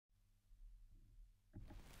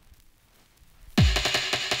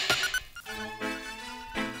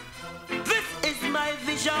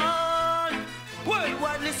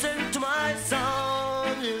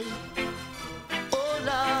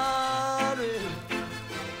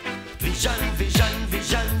Vision, vision,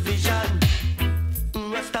 vision, vision.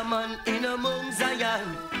 Rastaman in among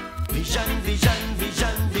Zion. Vision, vision,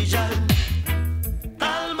 vision, vision.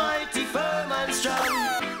 Almighty firm and strong.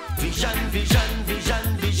 Vision, vision,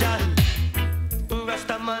 vision, vision.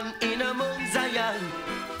 Rastaman in among Zion.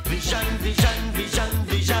 Vision, vision, vision,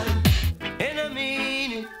 vision. In a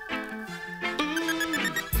minute.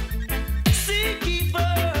 Seek ye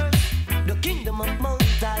first the kingdom of Mount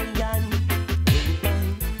Zion.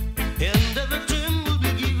 And everything will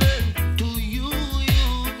be given to you,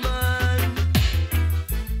 youth man.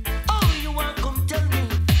 Oh, you want come tell me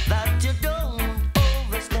that you don't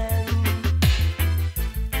overstand.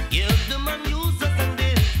 Give the man uses and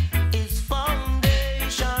this is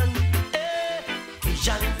foundation.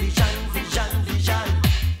 Vision, vision, vision, vision.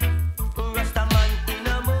 Rastaman in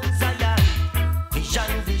among Zion.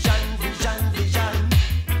 Vision, vision, vision, vision.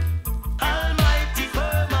 Almighty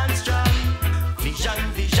firm and strong. Vision,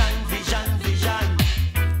 vision, vision, vision.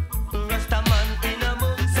 Rastaman in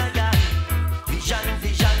among Zion. Vision,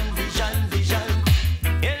 vision, vision, vision.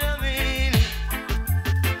 You know me.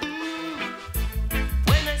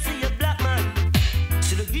 When I see a black man,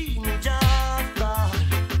 see the image of God.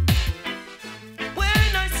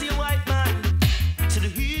 When I see a white man, see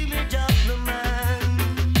the image of the man.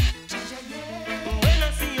 When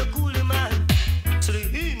I see a coolie man, see the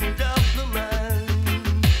image of the man.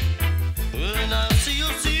 When I see a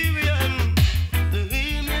Syrian, the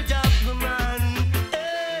image of the man.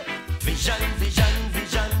 Vision, vision,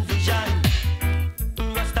 vision, vision.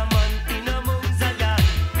 Rastaman in among Zion.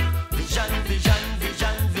 Vision, vision,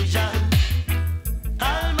 vision, vision.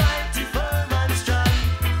 Almighty firm and strong.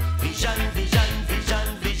 Vision, vision, vision,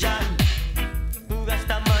 vision.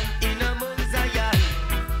 Rastaman in among Zion.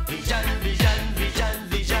 Vision, vision, vision,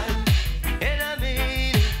 vision. And I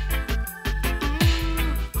mean,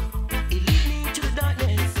 it lead me to